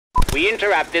We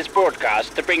interrupt this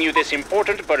broadcast to bring you this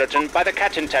important bulletin by the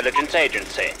Cat Intelligence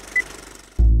Agency.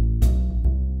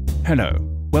 Hello,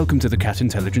 welcome to the Cat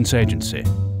Intelligence Agency.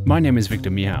 My name is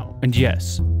Victor Meow, and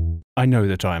yes, I know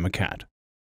that I am a cat.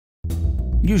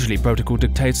 Usually protocol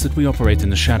dictates that we operate in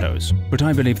the shadows, but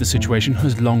I believe the situation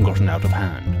has long gotten out of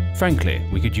hand. Frankly,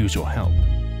 we could use your help.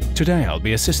 Today I'll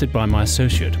be assisted by my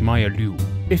associate, Maya Liu.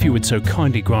 If you would so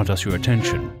kindly grant us your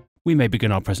attention, we may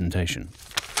begin our presentation.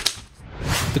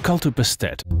 The Cult of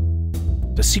Bastet,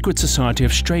 the secret society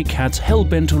of stray cats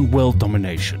hell-bent on world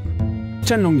domination.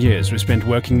 10 long years we've spent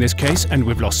working this case, and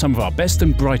we've lost some of our best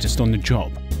and brightest on the job.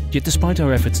 Yet despite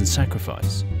our efforts and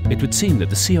sacrifice, it would seem that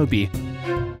the COB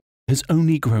has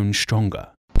only grown stronger.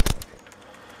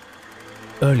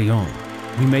 Early on,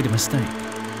 we made a mistake.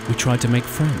 We tried to make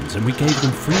friends and we gave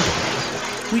them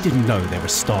freedom. We didn't know they were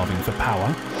starving for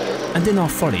power, and in our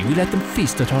folly we let them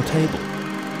feast at our table.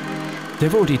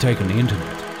 They've already taken the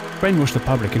internet, brainwashed the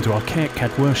public into archaic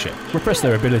cat worship, repressed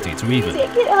their ability to even... I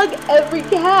can hug every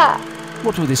cat!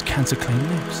 What will this cancer claim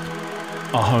next?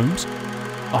 Our homes?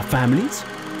 Our families?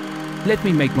 Let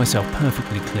me make myself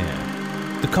perfectly clear.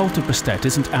 The Cult of Bastet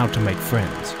isn't out to make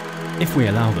friends. If we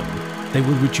allow them, they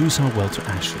will reduce our world to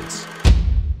ashes.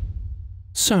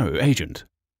 So, Agent,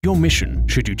 your mission,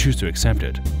 should you choose to accept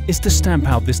it, is to stamp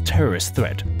out this terrorist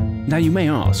threat. Now you may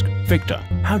ask, Victor,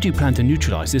 how do you plan to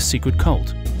neutralize this secret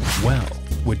cult? Well,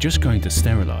 we're just going to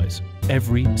sterilize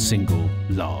every single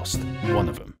last one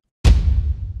of them.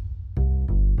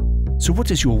 So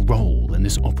what is your role in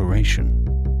this operation?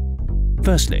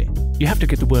 Firstly, you have to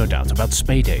get the word out about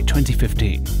Spay Day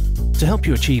 2015. To help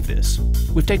you achieve this,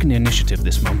 we've taken the initiative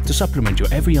this month to supplement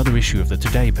your every other issue of the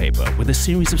Today paper with a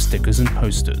series of stickers and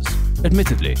posters.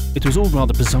 Admittedly, it was all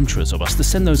rather presumptuous of us to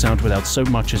send those out without so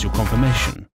much as your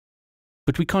confirmation.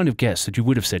 But we kind of guessed that you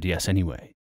would have said yes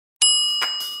anyway.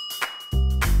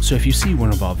 So if you see one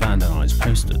of our vandalized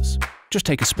posters, just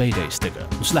take a Spay Day sticker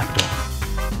and slap it on.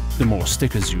 The more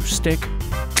stickers you stick,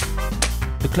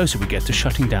 the closer we get to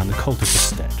shutting down the Cult of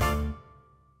Bastet.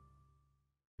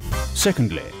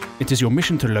 Secondly, it is your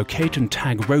mission to locate and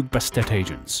tag rogue Bastet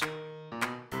agents.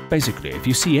 Basically, if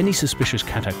you see any suspicious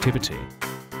cat activity,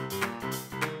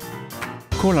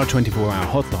 call our 24-hour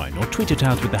hotline or tweet it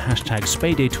out with the hashtag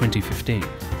SpayDay2015.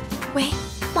 喂，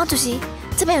毛主席，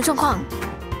这边有状况。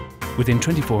 Within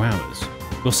 24 hours,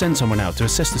 we'll send someone out to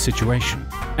assess the situation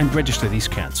and register these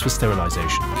cats for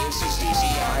sterilization.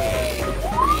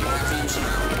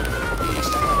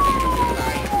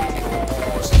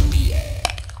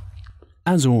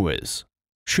 As always,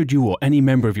 should you or any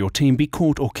member of your team be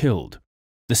caught or killed,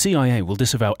 the CIA will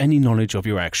disavow any knowledge of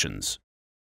your actions.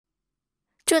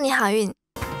 祝你好运。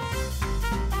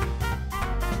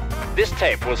 This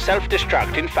tape will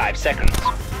self-destruct in 5 seconds.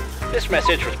 This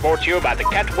message was brought to you by the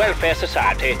Cat Welfare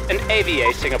Society and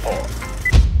AVA Singapore.